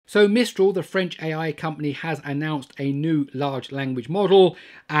So Mistral, the French AI company, has announced a new large language model,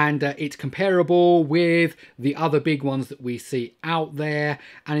 and it's comparable with the other big ones that we see out there.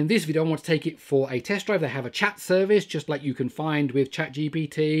 And in this video, I want to take it for a test drive. They have a chat service, just like you can find with Chat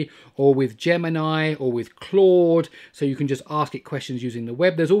GPT or with Gemini or with Claude. So you can just ask it questions using the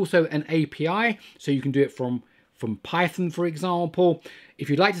web. There's also an API, so you can do it from Python, for example. If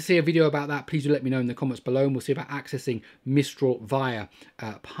you'd like to see a video about that, please do let me know in the comments below, and we'll see about accessing Mistral via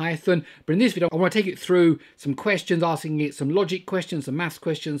Python. But in this video, I want to take it through some questions, asking it some logic questions, some maths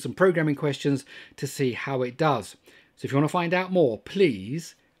questions, some programming questions to see how it does. So if you want to find out more,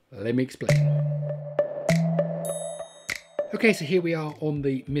 please let me explain. Okay, so here we are on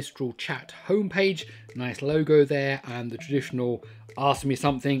the Mistral chat homepage. Nice logo there, and the traditional ask me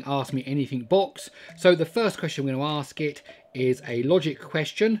something, ask me anything box. So the first question we're going to ask it is a logic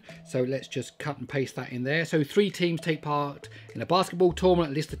question. So let's just cut and paste that in there. So 3 teams take part in a basketball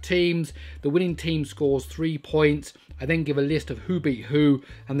tournament, list of teams. The winning team scores 3 points. I then give a list of who beat who.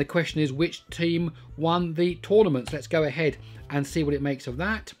 And the question is, which team won the tournaments? Let's go ahead and see what it makes of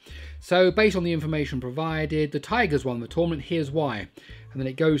that. So based on the information provided, the Tigers won the tournament. Here's why. And then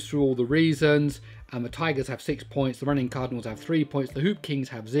it goes through all the reasons, and the Tigers have 6 points, the running Cardinals have 3 points, the Hoop Kings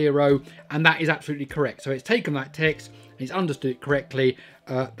have 0, and that is absolutely correct. So it's taken that text and it's understood it correctly.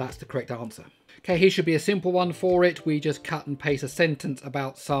 That's the correct answer. Okay, here should be a simple one for it. We just cut and paste a sentence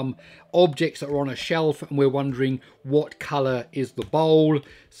about some objects that are on a shelf, and we're wondering what color is the bowl.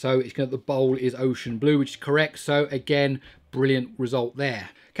 So it's going to, the bowl is ocean blue, which is correct. So again, brilliant result there.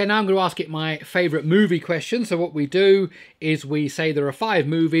 Okay, now I'm going to ask it my favourite movie question. So what we do is we say there are 5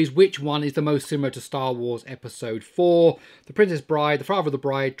 movies. Which one is the most similar to Star Wars Episode 4? The Princess Bride, The Father of the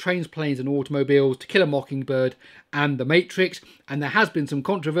Bride, Trains, Planes and Automobiles, To Kill a Mockingbird and The Matrix. And there has been some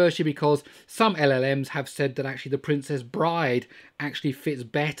controversy because some LLMs have said that actually The Princess Bride actually fits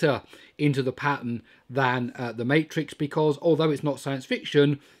better into the pattern than The Matrix, because although it's not science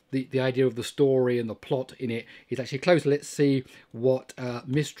fiction, the idea of the story and the plot in it is actually closer. Let's see what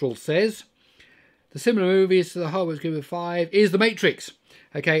Mistral says. The similar movies to the whole was given 5 is The Matrix.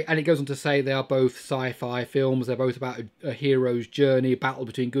 Okay, and it goes on to say they are both sci-fi films. They're both about a hero's journey, a battle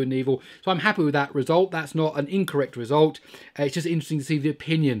between good and evil. So I'm happy with that result. That's not an incorrect result. It's just interesting to see the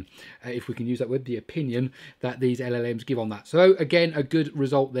opinion, if we can use that word, the opinion that these LLMs give on that. So again, a good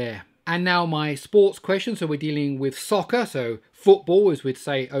result there. And now my sports question. So we're dealing with soccer, so football, as we'd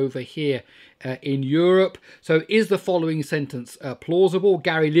say over here in Europe. So is the following sentence plausible?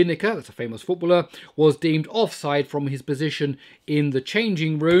 Gary Lineker, that's a famous footballer, was deemed offside from his position in the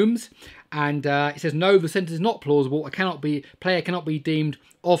changing rooms. And it says, no, the sentence is not plausible. Player cannot be deemed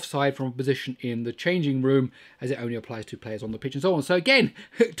offside from a position in the changing room, as it only applies to players on the pitch and so on. So again,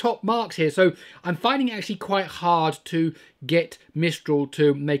 top marks here. So I'm finding it actually quite hard to get Mistral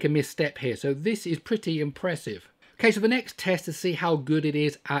to make a misstep here. So this is pretty impressive. Okay, so the next test is to see how good it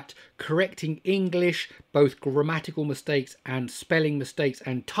is at correcting English, both grammatical mistakes and spelling mistakes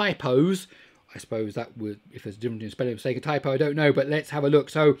and typos. I suppose that would, if there's a difference between spelling mistake and typo, I don't know, but let's have a look.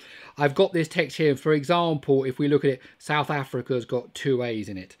 So I've got this text here. For example, if we look at it, South Africa's got 2 A's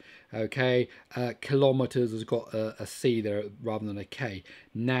in it. Okay, kilometers has got a C there rather than a K.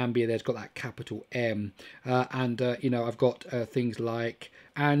 Nambia there's got that capital M. You know, I've got things like,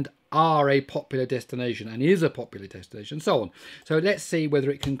 and are a popular destination, and is a popular destination, and so on. So let's see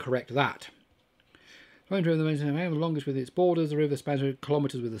whether it can correct that. The longest with its borders, the river spans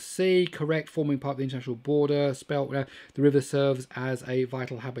kilometres with a C, correct, forming part of the international border, spelt, the river serves as a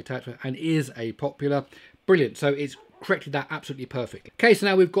vital habitat and is a popular. Brilliant, so it's corrected that absolutely perfectly. Okay, so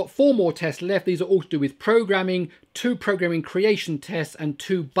now we've got 4 more tests left. These are all to do with programming, 2 programming creation tests and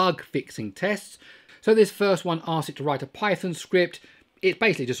 2 bug fixing tests. So this first one asks it to write a Python script. It's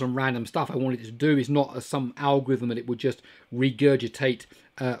basically just some random stuff I wanted it to do. It's not some algorithm that it would just regurgitate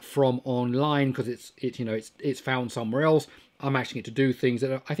from online, because it's found somewhere else. I'm asking it to do things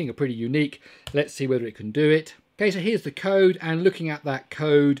that I think are pretty unique. Let's see whether it can do it. Okay, so here's the code, and looking at that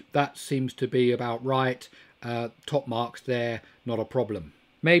code, that seems to be about right. Top marks there, not a problem.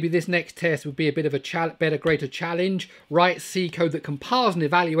 Maybe this next test would be a bit of a greater challenge. Write C code that can parse and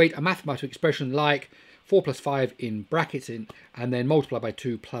evaluate a mathematical expression like 4 plus 5 in brackets and then multiply by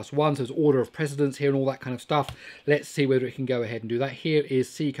 2 plus 1. So there's order of precedence here and all that kind of stuff. Let's see whether it can go ahead and do that. Here is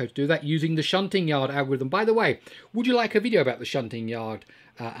C code to do that using the shunting yard algorithm. By the way, would you like a video about the shunting yard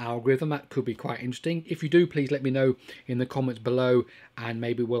algorithm? That could be quite interesting. If you do, please let me know in the comments below, and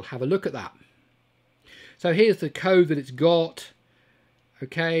maybe we'll have a look at that. So here's the code that it's got.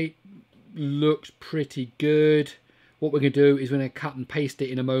 Okay, looks pretty good. What we're going to do is we're going to cut and paste it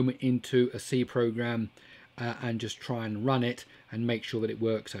in a moment into a C program and just try and run it. and make sure that it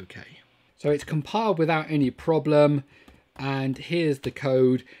works okay. So it's compiled without any problem, and here's the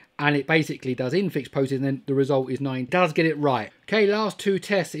code, and it basically does infix posted, and then the result is 9. It does get it right. Okay, last two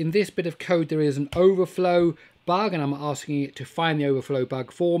tests. In this bit of code there is an overflow bug, and I'm asking it to find the overflow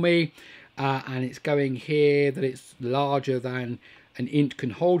bug for me, and it's going here that it's larger than an int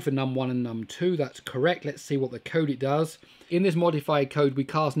can hold for num1 and num2. That's correct. Let's see what the code it does. In this modified code, we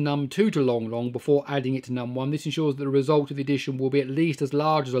cast num2 to long before adding it to num1. This ensures that the result of the addition will be at least as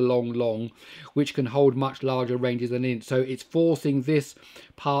large as a long, which can hold much larger ranges than int. So it's forcing this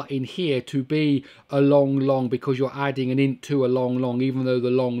part in here to be a long because you're adding an int to a long, even though the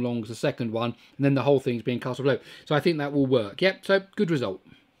long's the second one, and then the whole thing's being cast below. So I think that will work. Yep, so good result.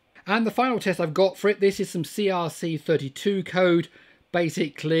 And the final test I've got for it, this is some CRC32 code.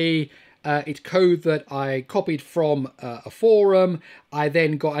 Basically, it's code that I copied from a forum. I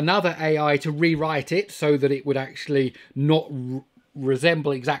then got another AI to rewrite it so that it would actually not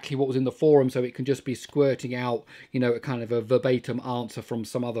resemble exactly what was in the forum, so it can just be squirting out, you know, a kind of a verbatim answer from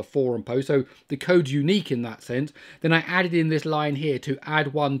some other forum post. So the code's unique in that sense. Then I added in this line here to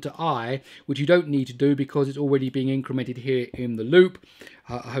add 1 to I, which you don't need to do because it's already being incremented here in the loop.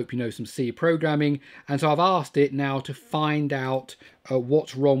 I hope you know some C programming. And so I've asked it now to find out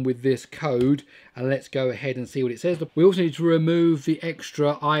what's wrong with this code, and let's go ahead and see what it says. We also need to remove the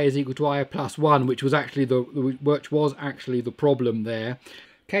extra I is equal to I plus 1, which was actually the problem there.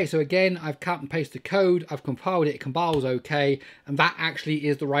 Okay, so again, I've cut and pasted the code, I've compiled it, it compiles okay, and that actually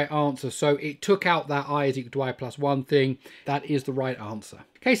is the right answer. So it took out that I is equal to I plus 1 thing. That is the right answer.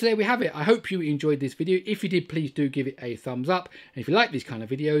 Okay, so there we have it. I hope you enjoyed this video. If you did, please do give it a thumbs up. And if you like these kind of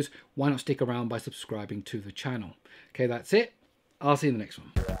videos, why not stick around by subscribing to the channel? Okay, that's it. I'll see you in the next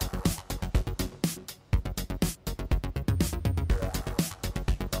one.